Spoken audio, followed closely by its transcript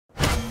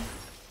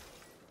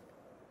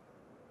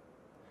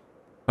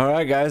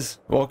Alright guys,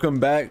 welcome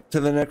back to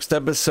the next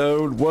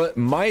episode. What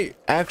might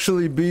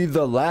actually be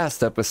the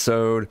last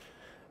episode.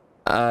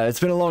 It's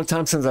been a long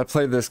time since I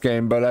played this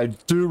game, but I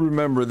do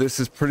remember this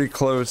is pretty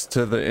close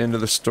to the end of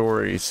the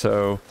story,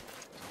 so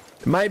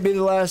it might be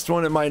the last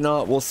one, it might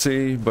not, we'll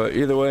see. But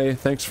either way,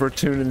 thanks for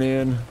tuning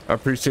in. I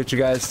appreciate you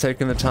guys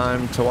taking the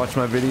time to watch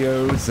my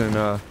videos,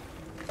 and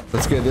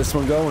let's get this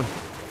one going.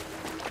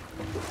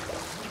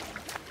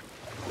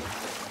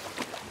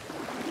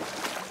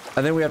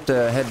 I think we have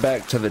to head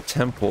back to the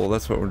temple.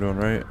 That's what we're doing,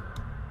 right?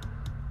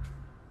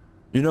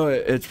 You know,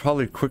 it's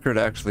probably quicker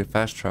to actually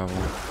fast travel.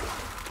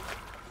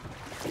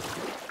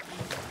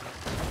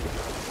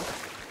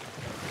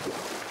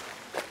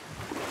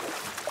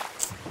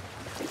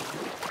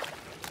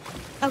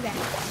 Okay,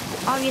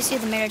 obviously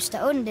the marriage to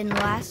Odin didn't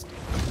last.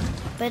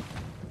 But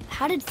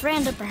how did Frey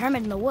end up a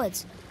hermit in the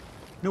woods?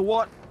 You know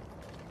what?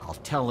 I'll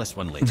tell this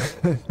one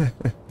later.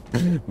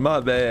 My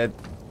bad.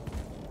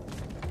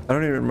 I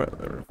don't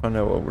even find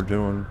out what we're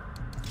doing.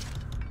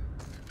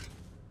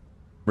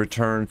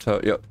 Return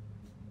to, yep.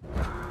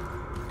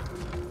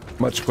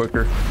 Much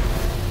quicker.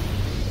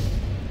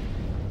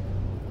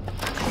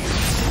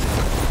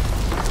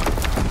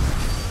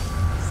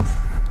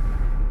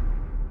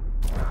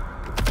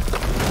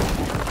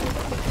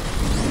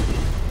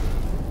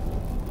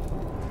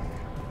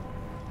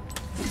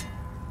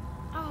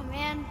 Oh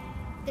man,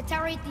 the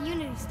tower ate the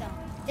Unity Stone,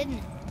 didn't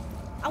it?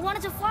 I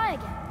wanted to fly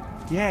again.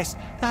 Yes,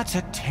 that's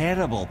a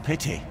terrible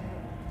pity.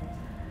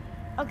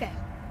 Okay,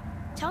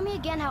 tell me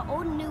again how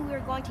Odin knew we were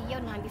going to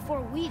Jotunheim before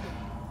we did.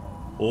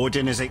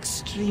 Odin is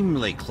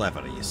extremely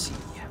clever, you see.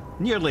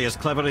 Nearly as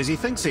clever as he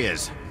thinks he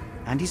is.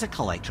 And he's a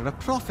collector of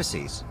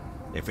prophecies.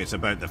 If it's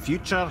about the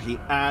future, he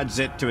adds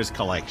it to his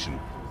collection.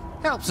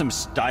 Helps him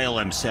style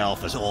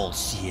himself as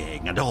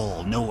all-seeing and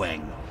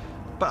all-knowing.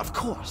 But of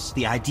course,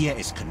 the idea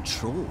is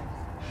control.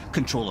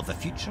 Control of the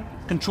future,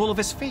 control of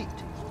his fate.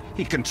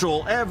 He'd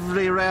control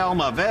every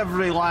realm of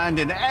every land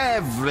in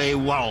every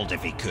world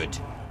if he could.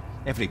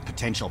 Every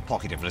potential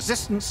pocket of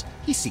resistance,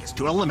 he seeks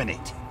to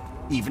eliminate.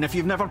 Even if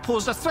you've never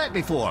posed a threat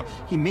before,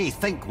 he may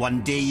think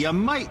one day you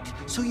might.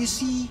 So you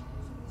see,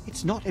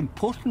 it's not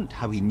important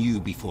how he knew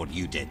before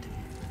you did.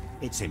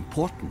 It's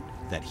important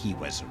that he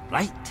was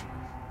right.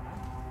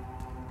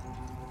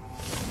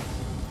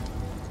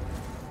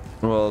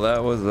 Well,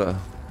 that was a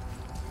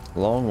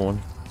long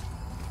one.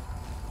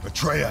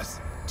 Atreus,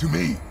 to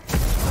me.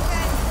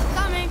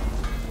 Coming.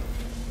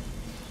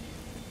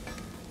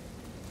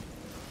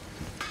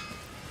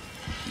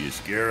 You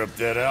scare up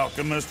that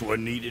alchemist what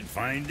needed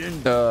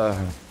finding? At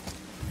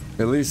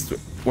least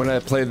when I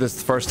played this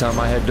the first time,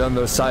 I had done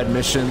those side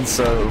missions,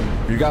 so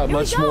you got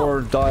much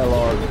more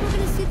dialogue We're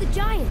gonna see the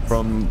giants.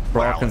 from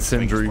Brock and if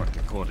things Sindri. work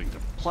according to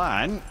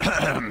plan.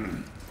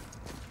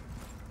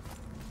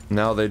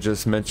 Now they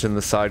just mention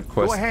the side Go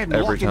quest ahead and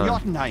every lock in time.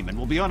 Jotunheim and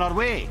we'll be on our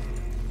way.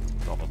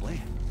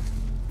 Probably.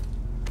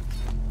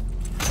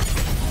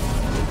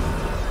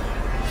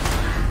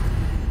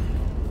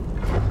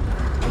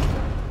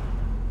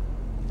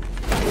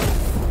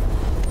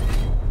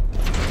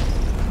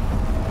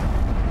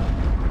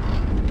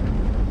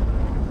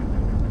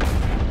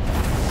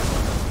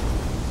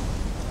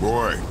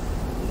 Boy,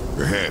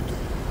 ahead.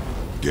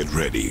 Get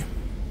ready.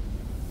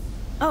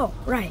 Oh,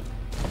 right.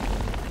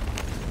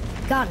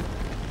 Got him.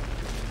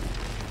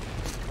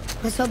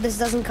 Let's hope this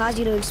doesn't cause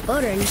you to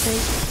explode or anything.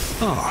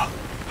 Oh,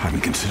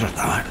 hadn't considered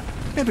that.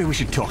 Maybe we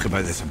should talk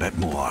about this a bit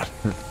more.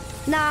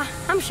 Nah,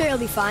 I'm sure you'll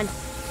be fine.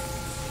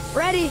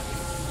 Ready?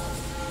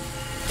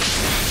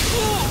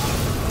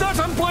 That's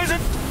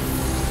unpleasant!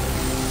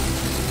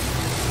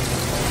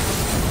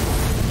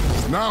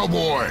 Now,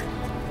 boy.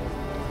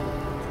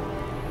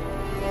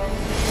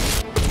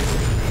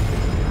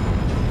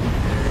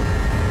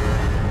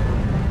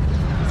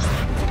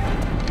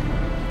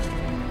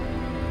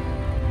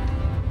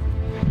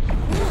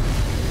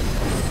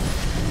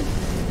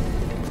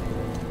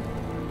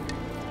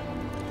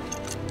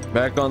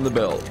 Back on the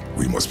belt.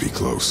 We must be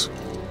close.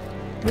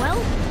 Well,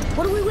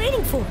 what are we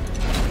waiting for?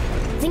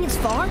 Think it's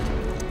far?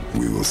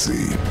 We will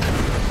see.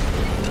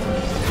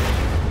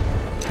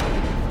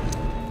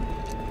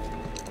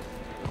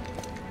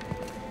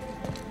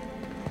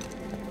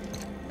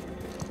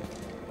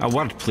 A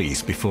word,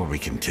 please, before we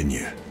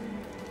continue.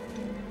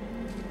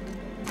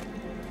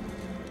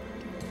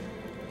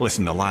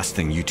 Listen, the last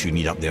thing you two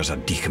need up there's a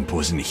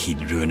decomposing heat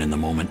ruin in the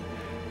moment.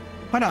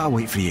 Why don't I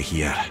wait for you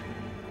here?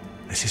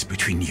 This is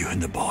between you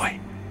and the boy.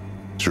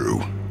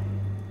 True.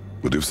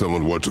 But if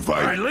someone were to My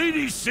fight...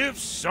 lady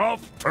sips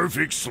soft,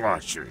 perfect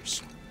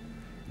sloshers.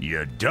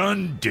 You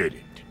done did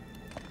it.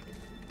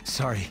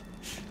 Sorry.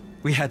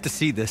 We had to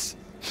see this.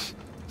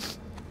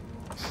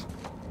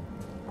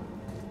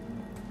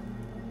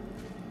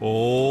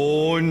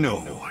 Oh,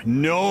 no.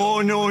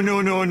 No, no,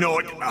 no, no, no.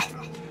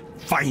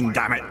 Fine,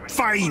 damn it.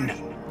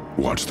 Fine!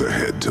 Watch the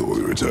head till we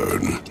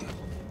return.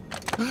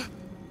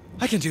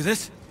 I can do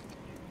this.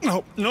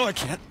 No, no, I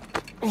can't.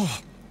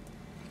 Oh.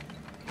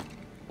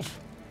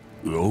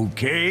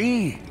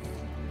 Okay.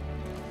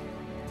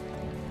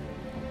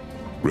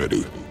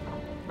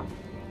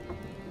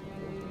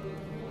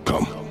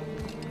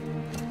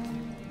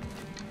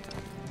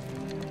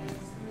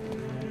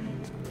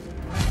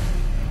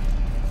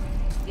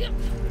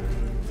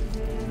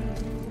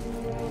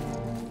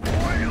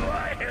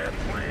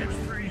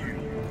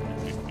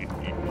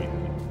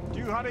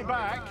 hurry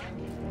back.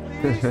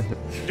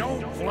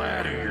 Don't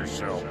flatter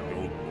yourself,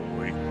 old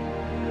boy.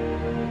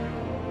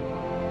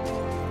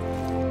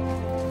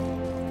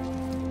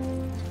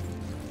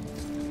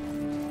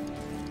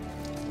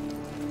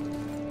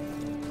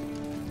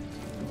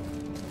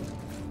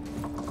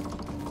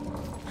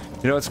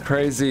 You know what's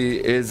crazy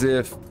is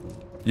if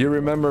you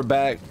remember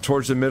back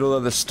towards the middle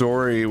of the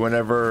story,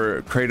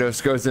 whenever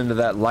Kratos goes into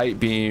that light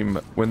beam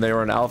when they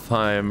were in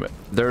Alfheim,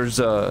 there's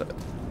a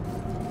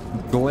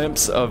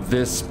glimpse of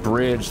this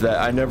bridge that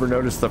I never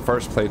noticed the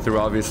first playthrough,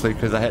 obviously,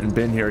 because I hadn't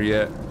been here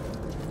yet.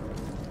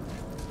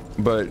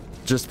 But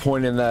just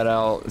pointing that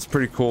out, it's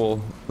pretty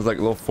cool. It's like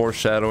a little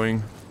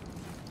foreshadowing.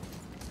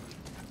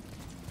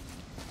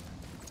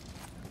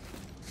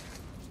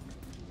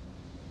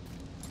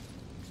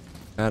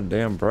 God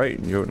damn bright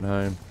in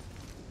Jotunheim.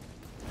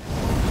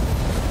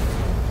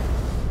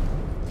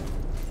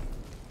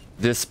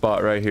 This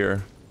spot right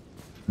here.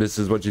 This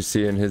is what you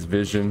see in his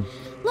vision.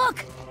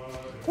 Look!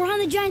 We're on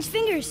the giant's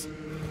fingers.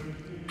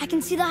 I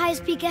can see the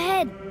highest peak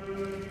ahead.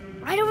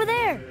 Right over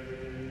there.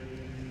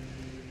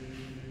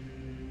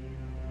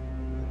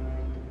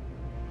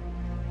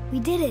 We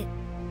did it.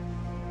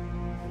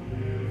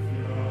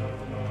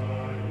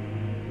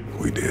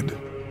 We did.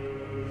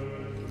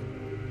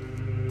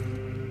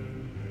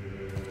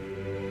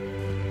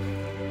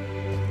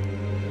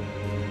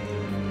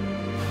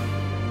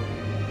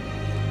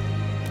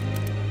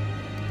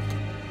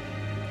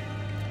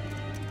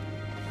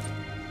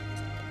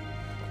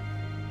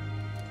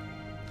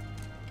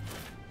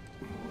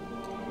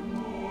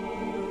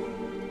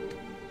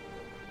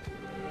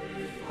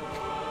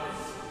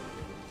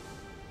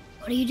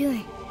 What are you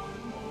doing?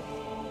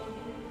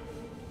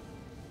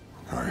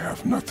 I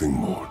have nothing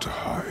more to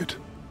hide.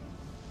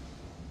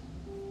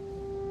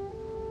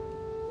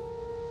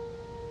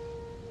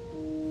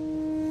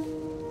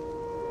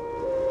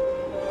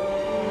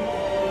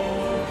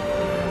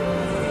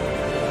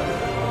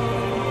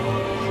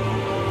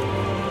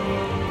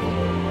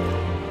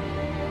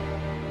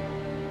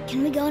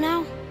 Can we go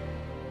now?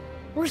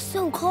 We're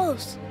so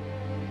close.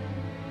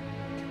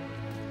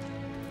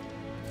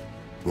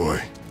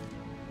 Boy.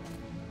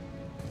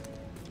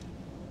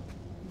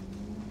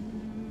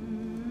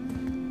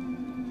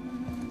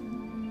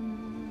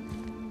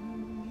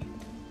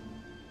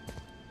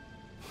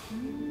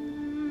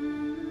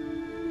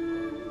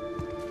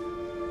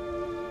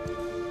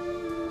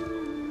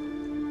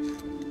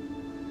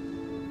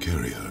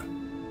 Carry her.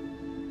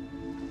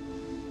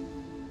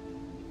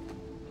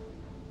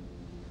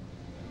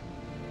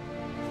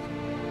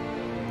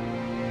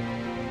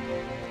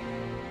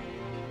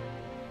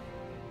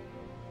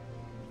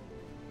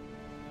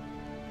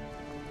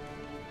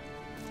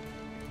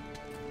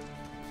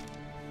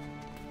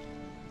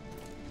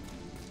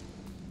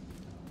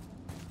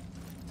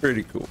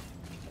 Pretty cool.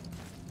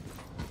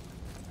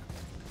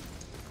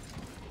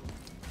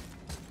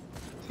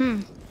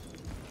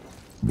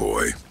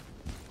 Boy.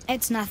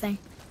 It's nothing.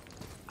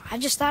 I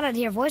just thought I'd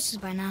hear voices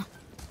by now.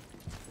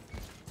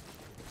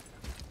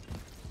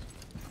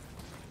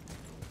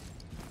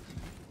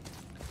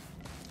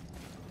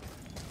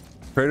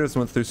 Kratos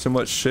went through so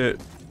much shit.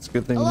 It's a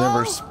good thing he Hello?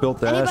 never spilt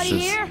the Anybody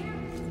ashes. here?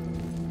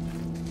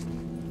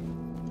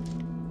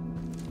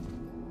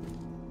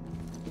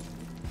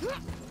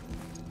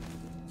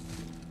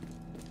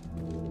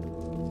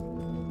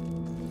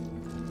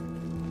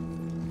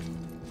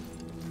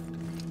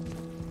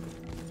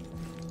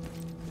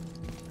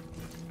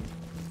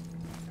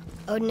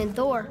 Odin and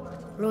Thor,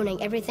 ruining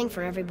everything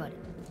for everybody.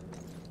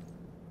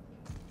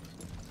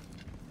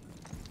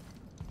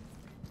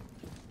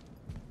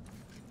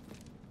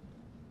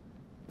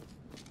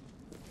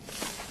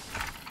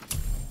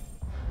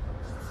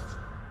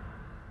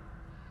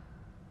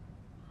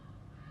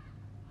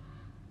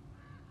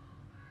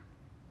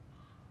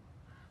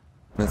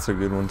 That's a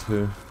good one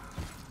too.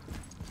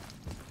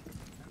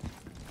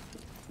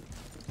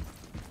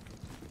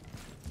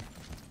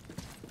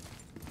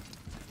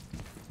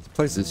 This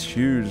place is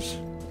huge.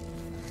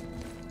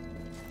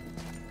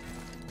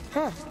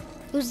 Huh.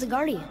 Who's the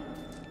Guardian?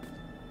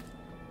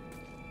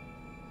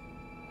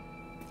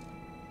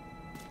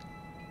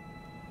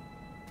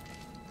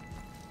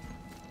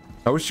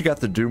 I wish you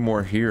got to do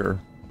more here.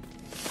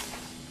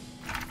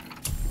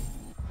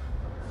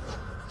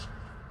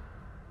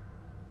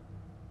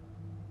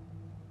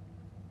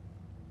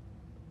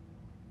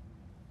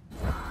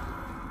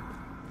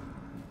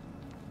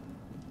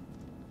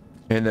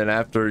 And then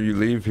after you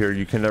leave here,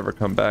 you can never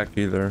come back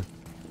either.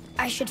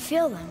 I should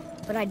feel them,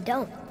 but I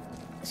don't.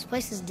 This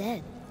place is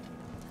dead.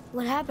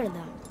 What happened to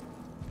them?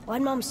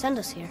 Why'd Mom send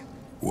us here?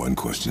 One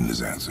question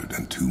is answered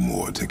and two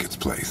more take its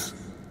place.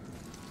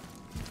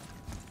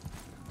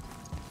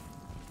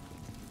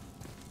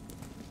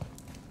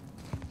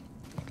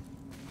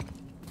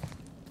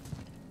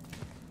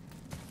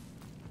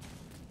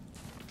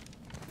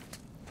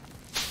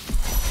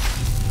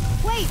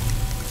 Wait!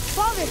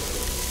 Father!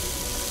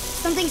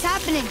 Something's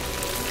happening.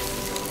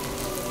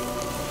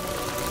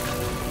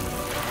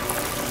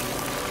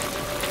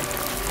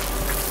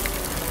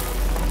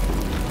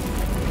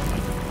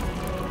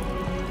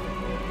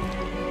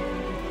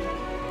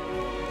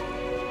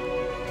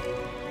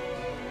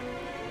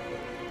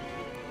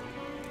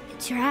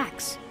 your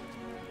axe.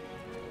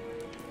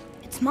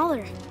 It's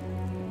Mother.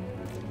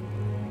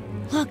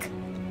 Look.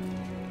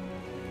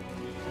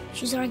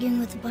 She's arguing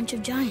with a bunch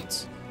of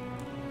giants.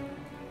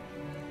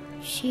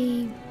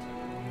 She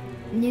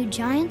knew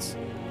giants?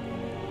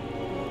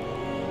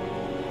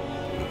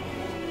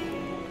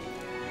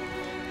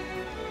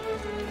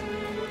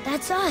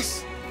 That's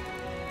us.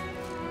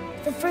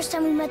 The first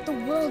time we met the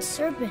world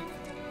serpent.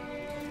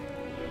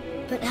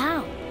 But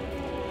how?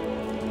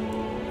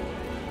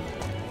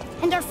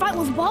 And our fight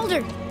with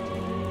Baldur.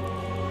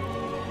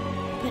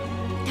 But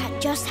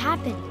that just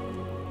happened.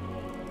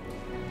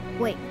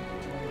 Wait.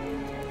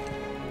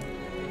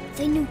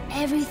 They knew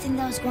everything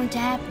that was going to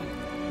happen.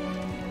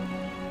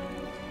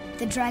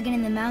 The dragon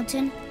in the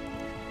mountain,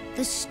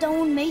 the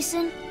stone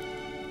mason,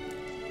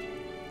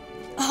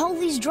 all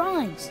these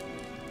drawings.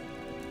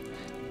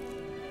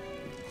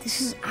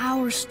 This is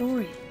our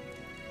story.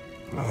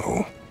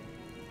 No.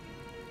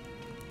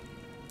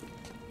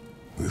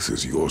 This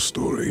is your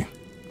story.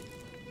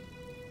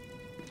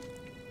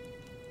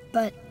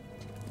 But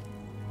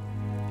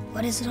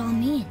what does it all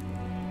mean?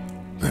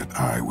 That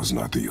I was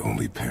not the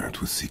only parent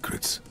with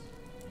secrets.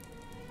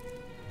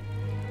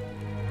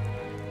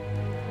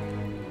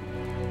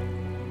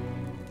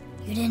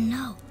 You didn't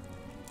know.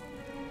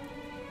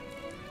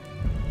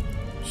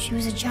 She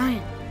was a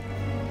giant.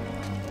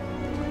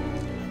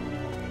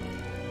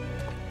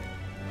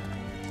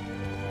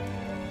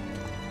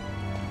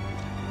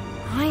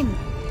 I'm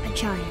a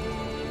giant.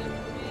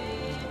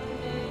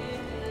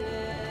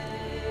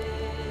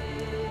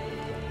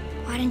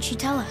 Why didn't she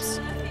tell us?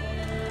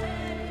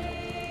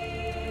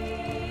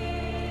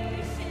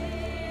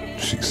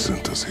 She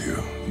sent us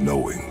here,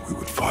 knowing we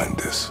would find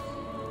this.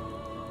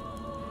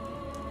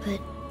 But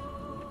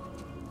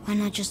why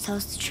not just tell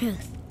us the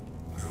truth?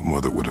 Your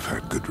mother would have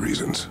had good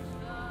reasons.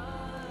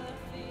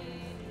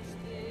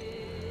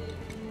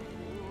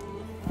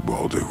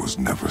 Baldur was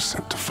never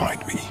sent to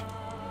find me.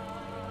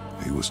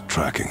 He was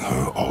tracking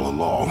her all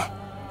along,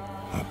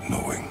 not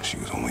knowing she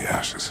was only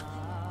ashes.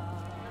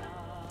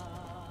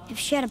 If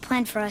she had a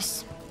plan for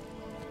us,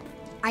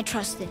 I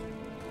trust it.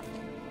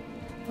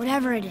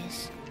 Whatever it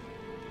is.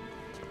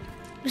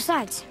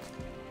 Besides,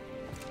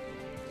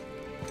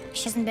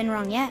 she hasn't been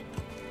wrong yet.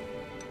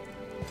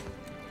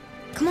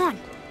 Come on.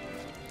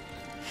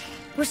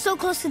 We're so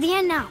close to the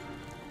end now.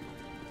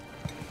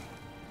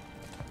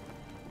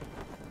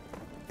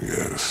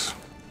 Yes.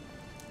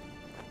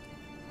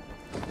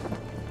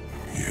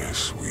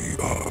 Yes, we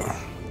are.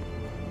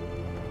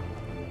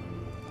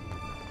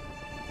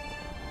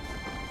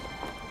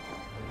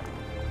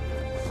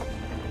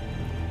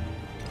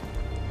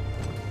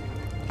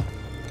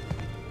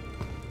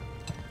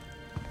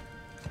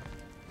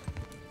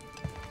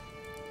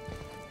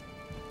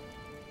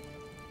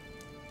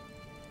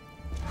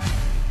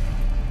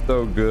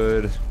 So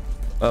good.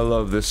 I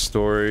love this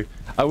story.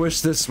 I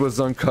wish this was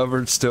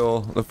uncovered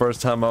still the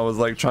first time I was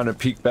like trying to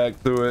peek back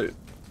through it.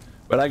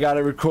 But I got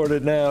it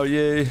recorded now,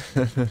 yay.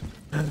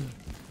 I'm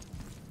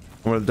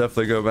gonna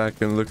definitely go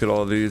back and look at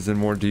all these in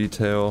more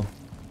detail.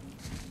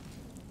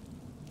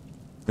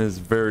 It's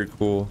very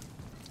cool.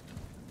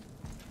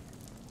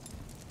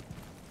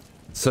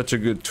 Such a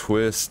good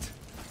twist.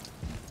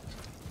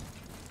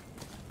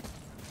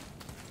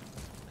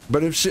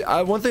 But if she,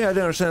 one thing I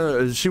didn't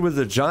understand is she was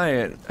a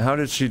giant. How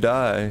did she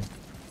die?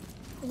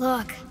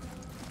 Look,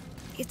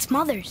 it's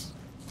Mother's.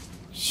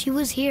 She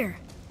was here.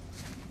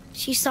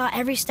 She saw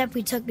every step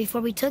we took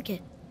before we took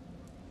it.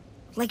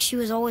 Like she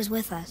was always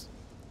with us.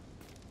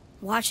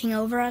 Watching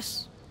over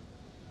us.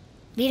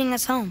 Leading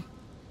us home.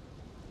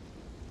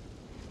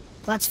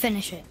 Let's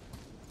finish it.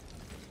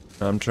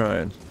 I'm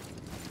trying.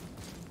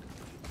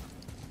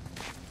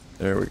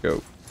 There we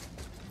go.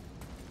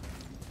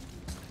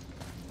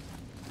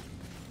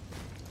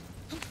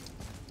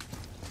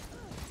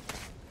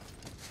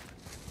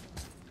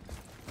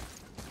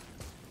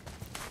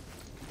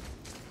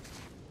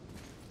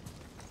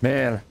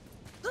 Man,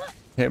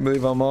 can't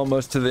believe I'm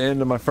almost to the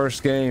end of my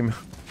first game.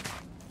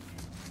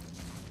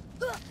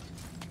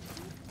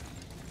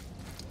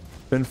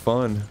 Been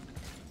fun.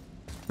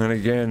 And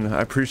again,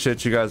 I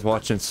appreciate you guys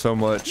watching so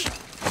much.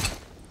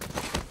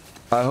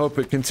 I hope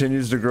it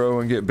continues to grow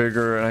and get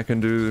bigger and I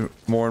can do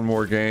more and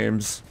more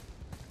games.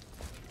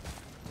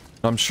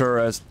 I'm sure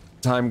as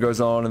time goes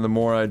on and the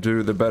more I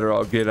do, the better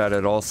I'll get at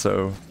it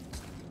also.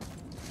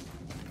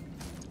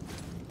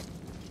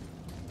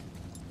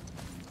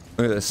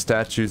 Look at the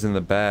statues in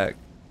the back.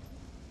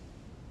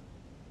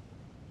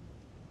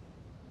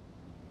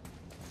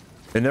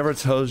 It never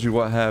tells you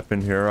what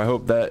happened here. I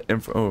hope that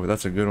oh,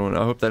 that's a good one.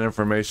 I hope that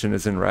information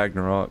is in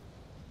Ragnarok.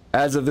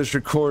 As of this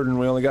recording,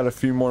 we only got a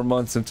few more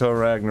months until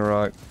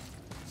Ragnarok.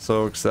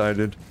 So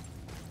excited.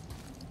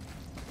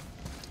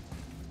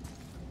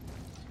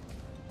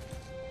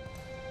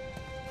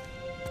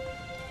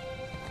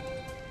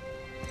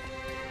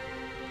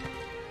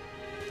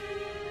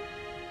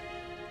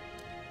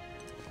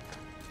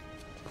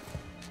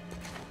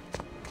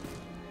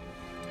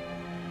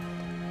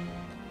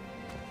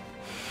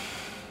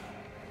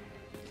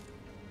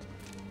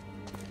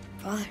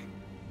 Father.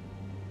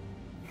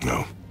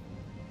 No.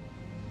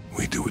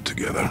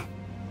 together.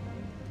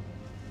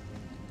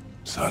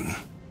 Son.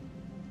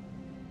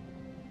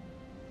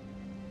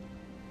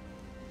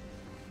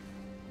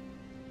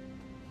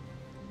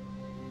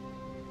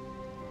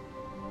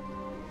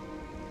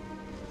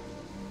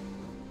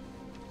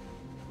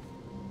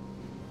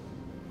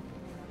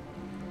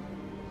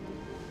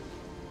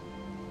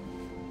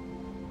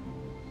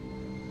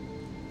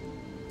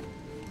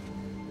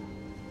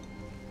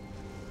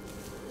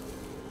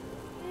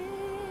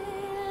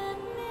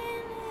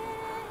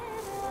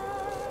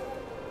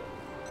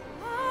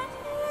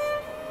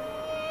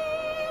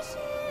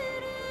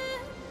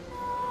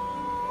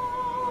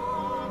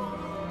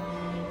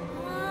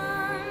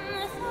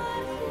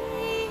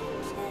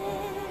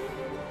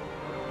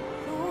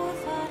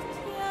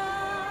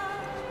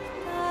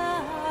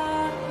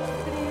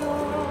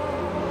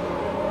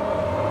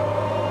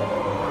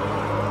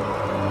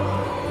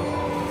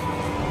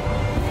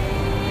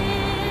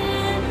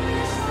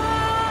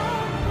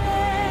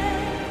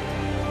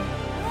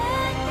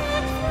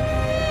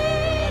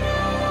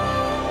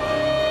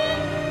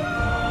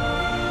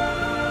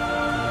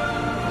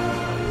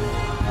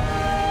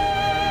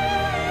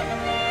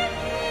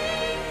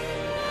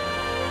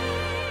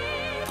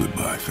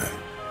 Goodbye, Faye.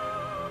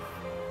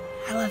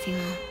 I love you,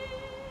 Mom.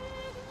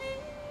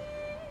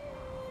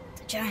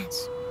 The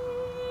Giants.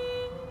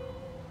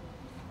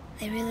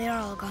 They really are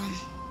all gone.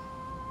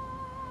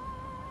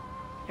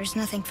 There's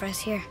nothing for us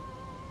here.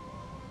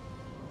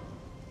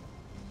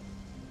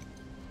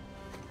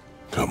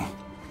 Come.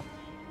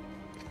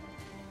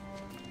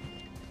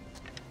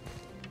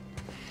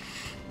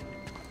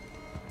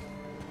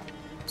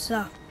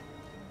 So,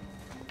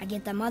 I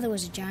get that Mother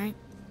was a giant,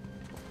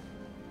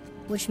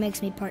 which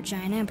makes me part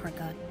giant and part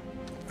god.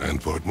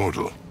 And part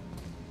mortal.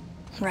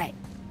 Right.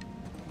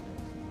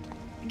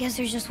 I guess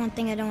there's just one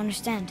thing I don't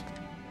understand.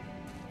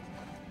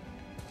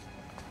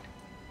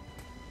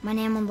 My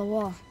name on the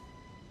wall.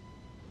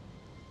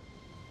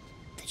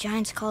 The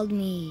Giants called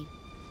me...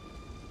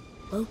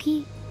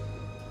 Loki?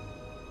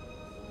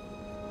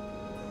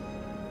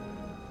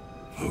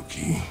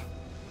 Loki.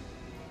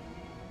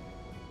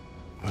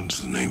 That's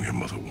the name your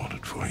mother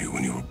wanted for you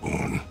when you were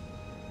born.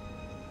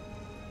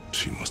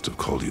 She must have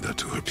called you that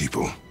to her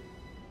people.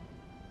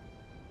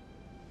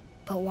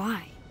 But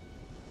why?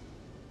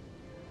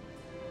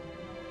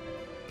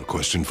 A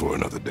question for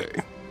another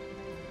day.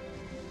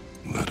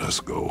 Let us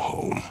go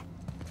home.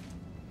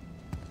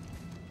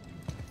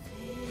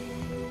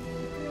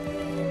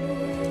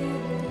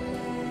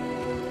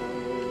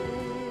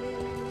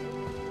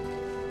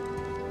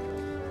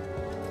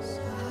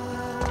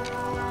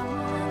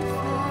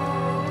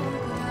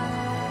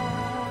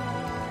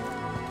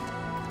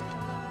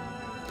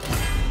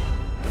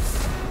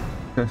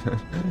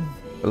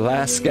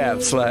 Last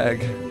scat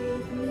slag.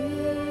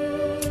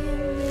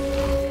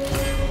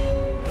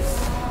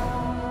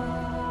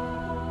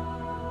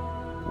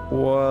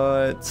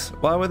 What?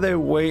 Why would they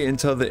wait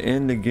until the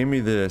end to give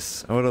me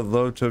this? I would have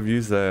loved to have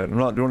used that. I'm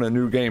not doing a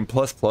new game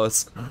plus.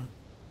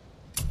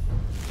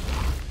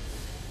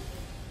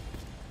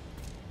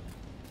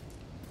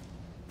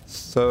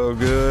 So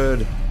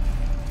good.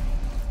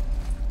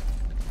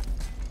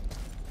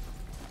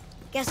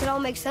 Guess it all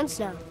makes sense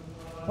now.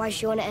 Why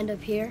she want to end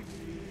up here?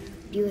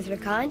 Be with her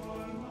kind?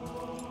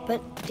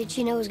 But did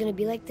she know it was going to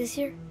be like this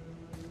here?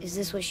 Is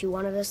this what she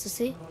wanted us to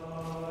see?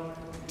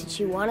 Did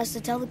she want us to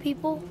tell the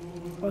people?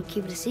 Or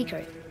keep it a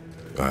secret?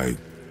 I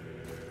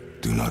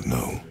do not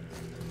know.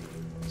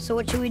 So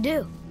what should we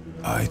do?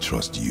 I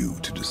trust you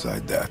to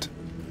decide that.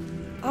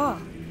 Oh.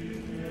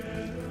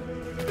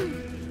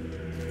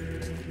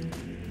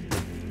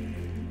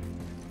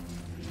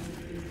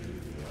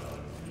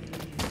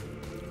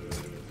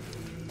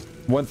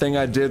 One thing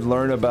I did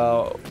learn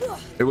about,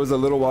 it was a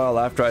little while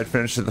after I'd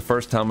finished it the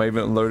first time I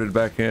even loaded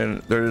back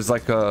in. There's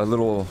like a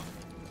little,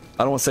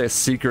 I don't want to say a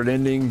secret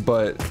ending,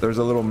 but there's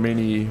a little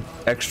mini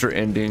extra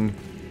ending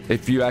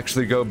if you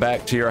actually go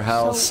back to your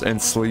house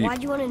and sleep.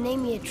 Why'd you want to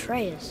name me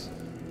Atreus?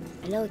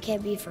 I know it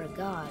can't be for a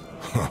god.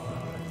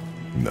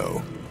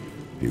 No.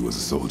 He was a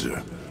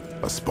soldier.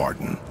 A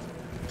Spartan.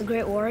 A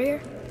great warrior?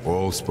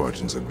 All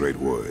Spartans are great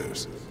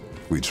warriors.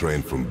 We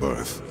trained from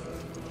birth.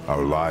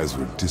 Our lives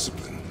were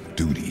discipline,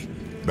 duty,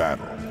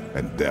 battle,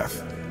 and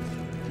death.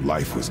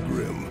 Life was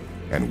grim,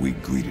 and we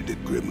greeted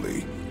it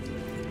grimly.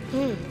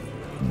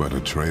 But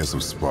Atreus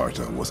of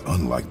Sparta was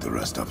unlike the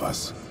rest of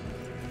us.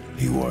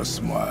 He wore a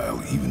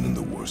smile even in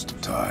the worst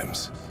of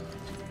times.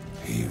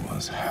 He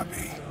was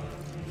happy.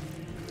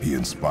 He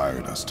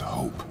inspired us to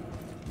hope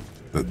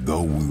that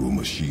though we were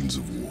machines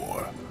of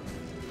war,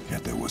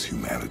 yet there was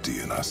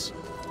humanity in us.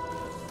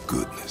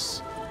 Goodness.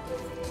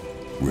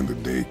 When the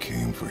day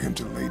came for him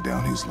to lay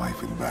down his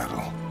life in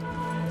battle,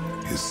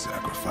 his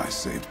sacrifice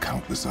saved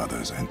countless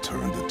others and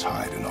turned the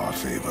tide in our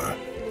favor.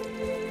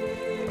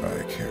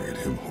 I carried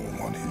him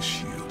home on his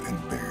shield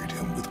and buried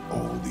him with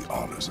all the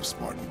honors of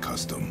Spartan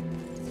custom.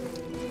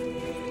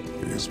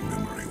 His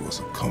memory was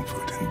a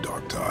comfort in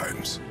dark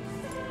times.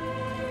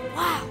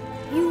 Wow,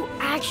 you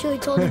actually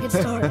told a good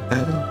story.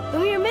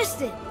 Lumir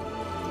missed it.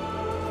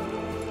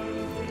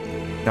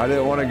 I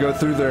didn't want to go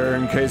through there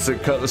in case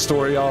it cut the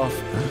story off.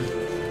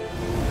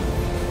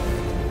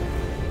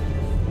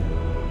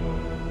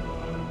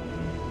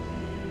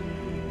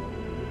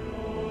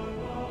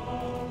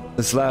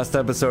 This last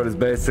episode is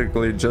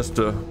basically just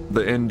the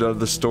end of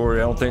the story.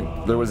 I don't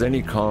think there was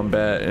any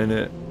combat in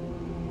it.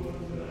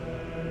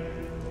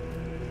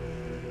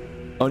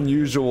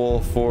 Unusual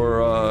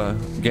for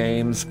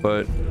games,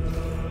 but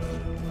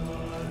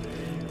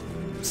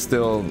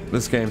still,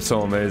 this game's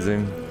so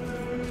amazing.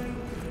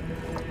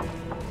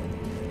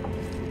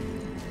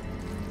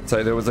 It's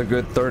like there was a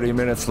good 30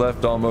 minutes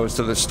left almost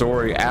of the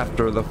story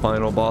after the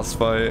final boss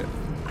fight.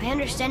 I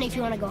understand if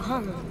you want to go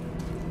home,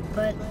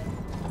 but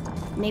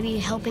maybe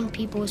helping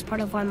people is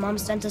part of why Mom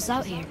sent us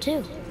out here,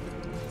 too.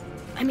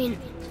 I mean,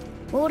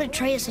 what would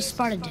Atreus of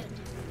Sparta do?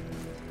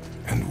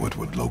 And what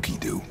would Loki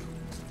do?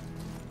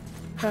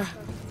 Huh.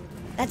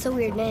 That's a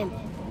weird name.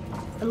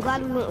 I'm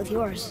glad we went with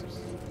yours.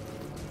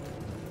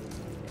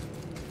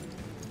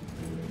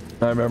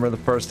 I remember the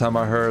first time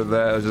I heard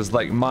that, I was just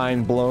like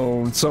mind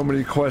blown. So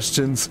many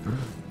questions.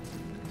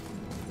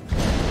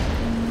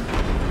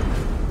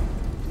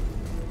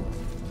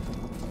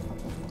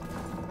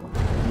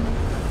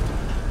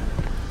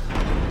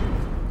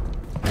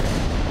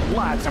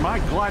 Lads, am I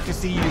glad to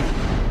see you.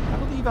 I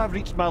believe I've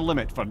reached my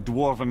limit for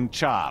dwarven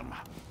charm.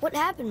 What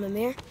happened,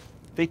 Mimir?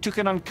 They took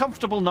an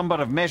uncomfortable number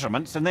of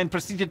measurements and then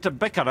proceeded to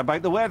bicker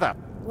about the weather.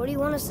 Where do you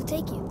want us to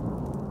take you?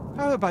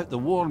 How about the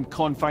warm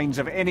confines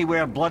of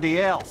anywhere bloody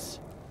else?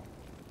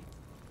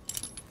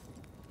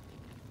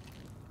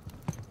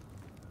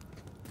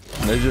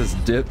 They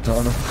just dipped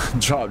on him,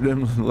 dropped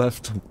him, and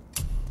left him.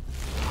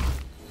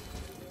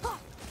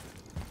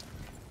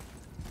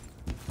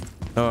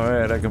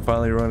 Alright, I can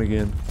finally run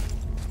again.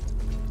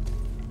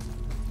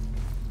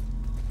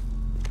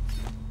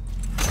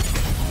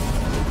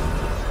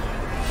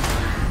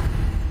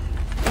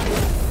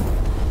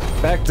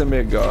 Back to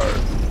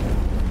Midgard.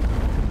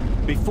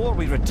 Before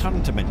we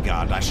return to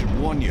Midgard, I should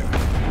warn you.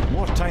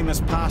 More time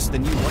has passed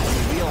than you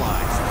likely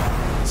realize.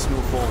 The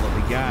snowfall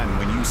that began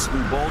when you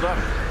slew Baldur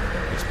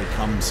has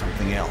become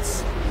something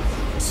else.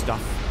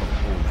 Stuff of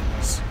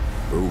omens.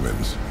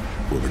 Omens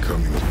for the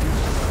coming of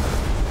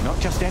winter. Not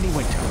just any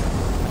winter,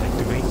 but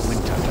a great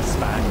winter to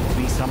span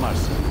 3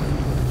 summers.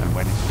 And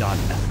when it's done,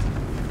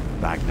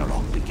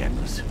 Ragnarok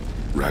begins.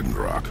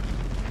 Ragnarok.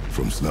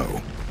 From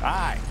snow.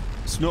 Aye,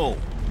 snow.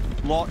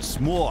 Lots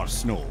more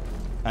snow.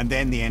 And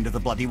then the end of the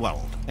bloody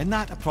world. In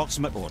that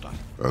approximate order.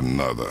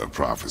 Another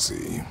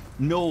prophecy.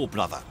 No,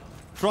 brother.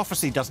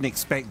 Prophecy doesn't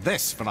expect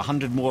this for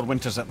 100 more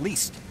winters at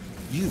least.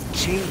 You've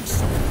changed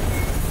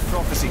something.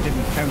 Prophecy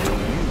didn't count on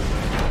you.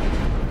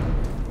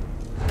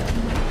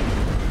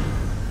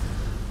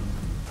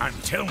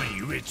 I'm telling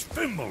you, it's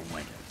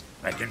Fimbulwinter.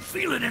 I can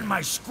feel it in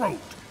my scrot.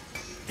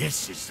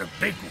 This is the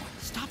big one.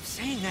 Stop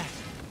saying that.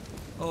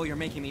 Oh, you're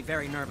making me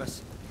very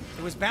nervous.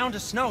 It was bound to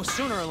snow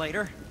sooner or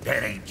later.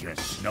 That ain't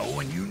just snow,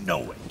 and you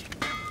know it.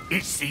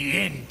 It's the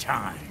end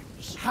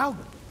times. How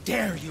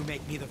dare you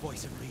make me the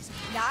voice of reason?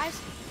 Guys?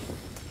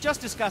 Just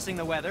discussing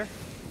the weather.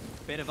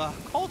 Bit of a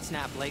cold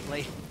snap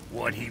lately.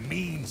 What he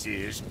means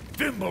is,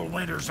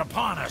 Fimbulwinter's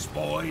upon us,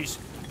 boys.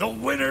 The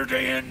winter to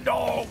end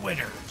all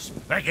winters.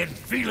 I can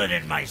feel it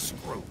in my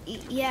scrot.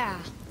 Yeah.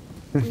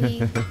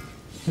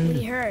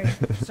 We heard.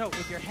 So,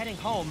 if you're heading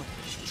home,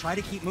 try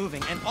to keep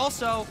moving, and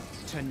also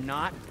to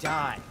not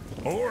die.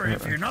 Or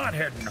if you're not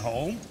heading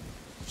home,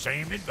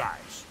 same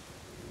advice.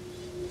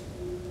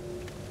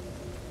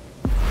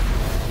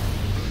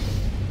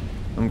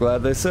 I'm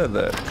glad they said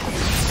that.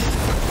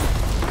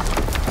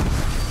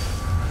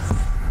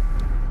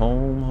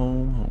 Home,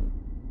 home, home.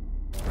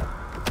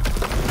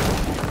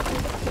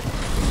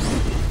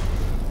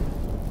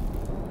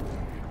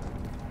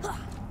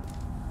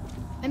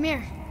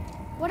 Mimir,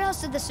 what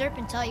else did the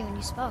serpent tell you when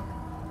you spoke?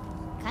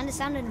 Kinda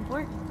sounded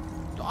important.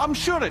 I'm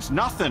sure it's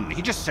nothing.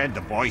 He just said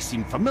the boy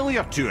seemed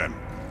familiar to him.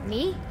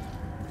 Me?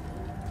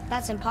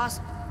 That's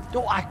impossible.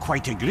 Oh, I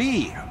quite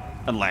agree.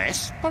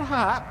 Unless,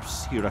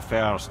 perhaps, he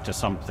refers to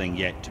something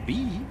yet to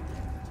be.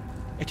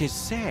 It is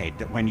said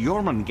that when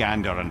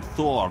Jormungandr and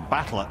Thor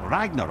battle at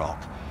Ragnarok,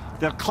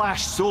 their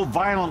clash so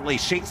violently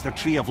shakes the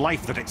Tree of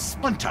Life that it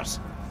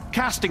splinters,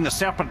 casting the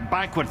serpent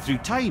backward through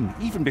time,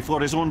 even before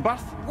his own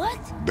birth. What?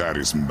 That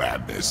is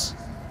madness.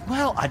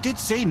 Well, I did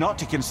say not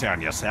to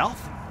concern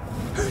yourself.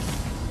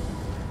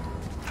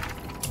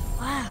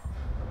 Wow.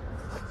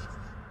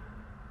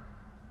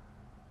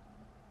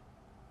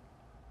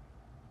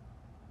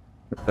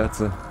 That's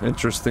an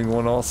interesting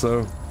one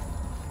also.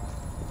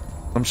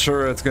 I'm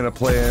sure it's gonna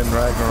play in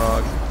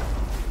Ragnarok.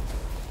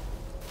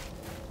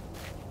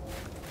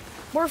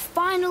 We're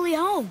finally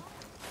home.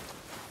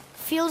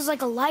 Feels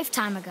like a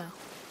lifetime ago.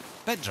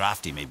 Bit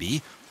drafty,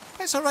 maybe.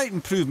 It's a right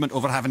improvement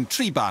over having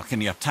tree bark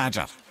in your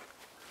Tadger.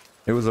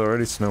 It was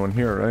already snowing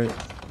here, right?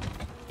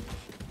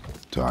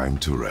 Time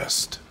to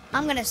rest.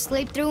 I'm gonna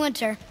sleep through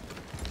winter.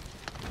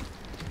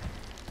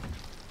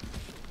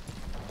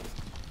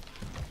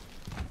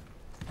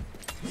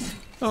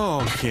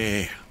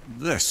 Okay,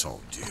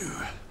 this'll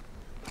do.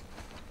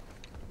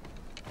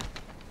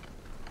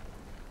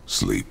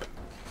 Sleep.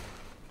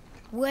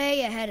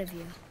 Way ahead of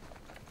you.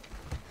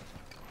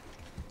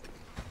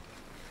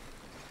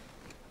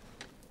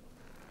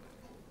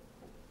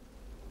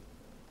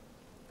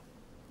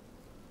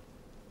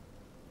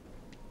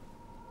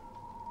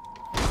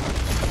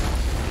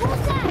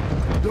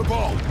 The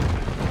ball!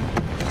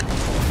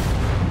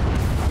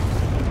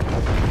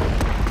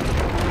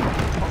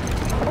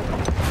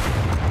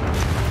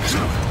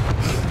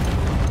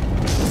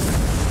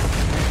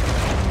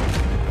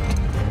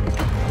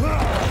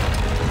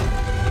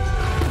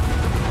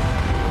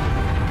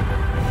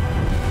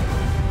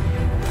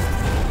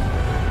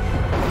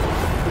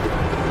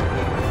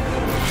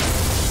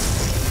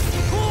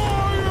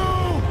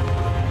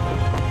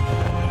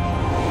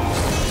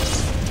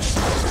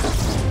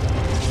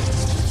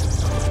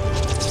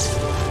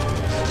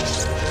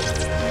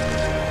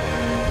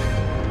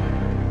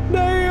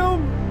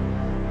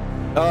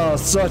 Oh,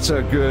 such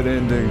a good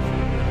ending.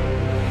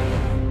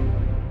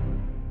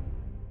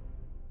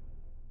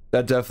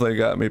 That definitely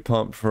got me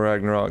pumped for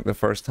Ragnarok the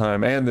first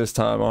time and this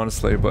time,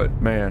 honestly,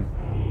 but man.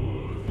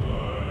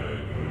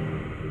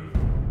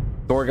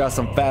 Thor got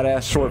some fat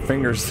ass short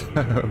fingers.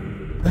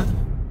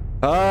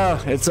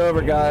 It's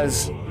over,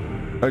 guys.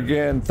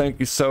 Again, thank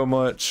you so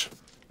much.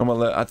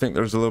 I think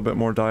there's a little bit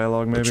more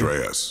dialogue maybe.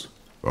 Atreus,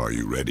 are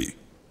you ready?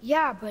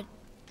 Yeah, but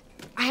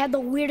I had the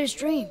weirdest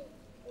dream.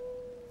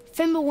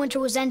 Fimbulwinter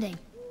was ending,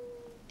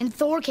 and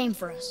Thor came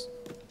for us,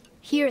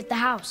 here at the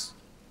house.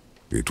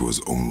 It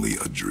was only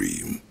a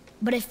dream.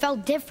 But it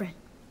felt different.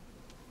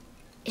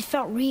 It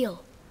felt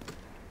real.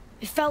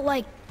 It felt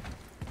like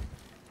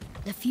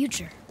the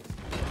future.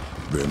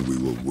 Then we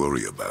will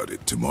worry about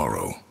it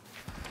tomorrow.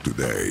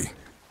 Today,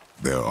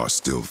 there are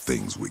still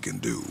things we can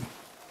do.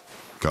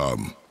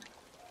 Come.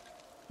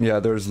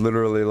 Yeah, there's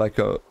literally like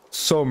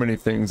so many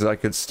things I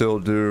could still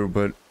do,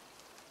 but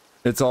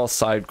it's all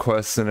side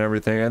quests and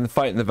everything, and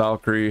fighting the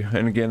Valkyrie.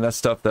 And again, that's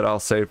stuff that I'll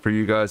save for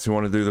you guys who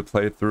want to do the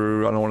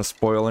playthrough. I don't want to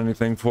spoil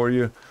anything for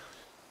you.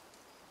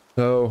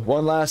 So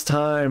one last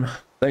time,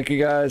 thank you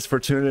guys for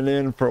tuning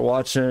in, for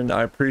watching.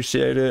 I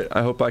appreciate it.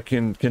 I hope I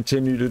can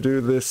continue to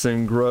do this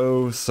and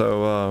grow.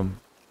 So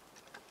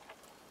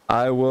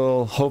I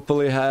will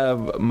hopefully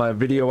have my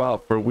video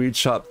out for Weed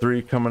Shop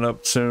 3 coming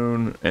up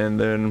soon, and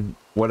then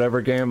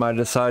whatever game I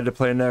decide to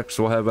play next,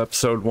 we'll have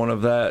episode 1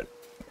 of that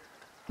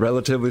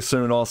relatively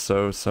soon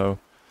also. So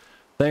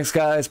thanks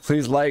guys,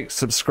 please like,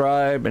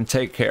 subscribe, and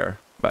take care.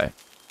 Bye.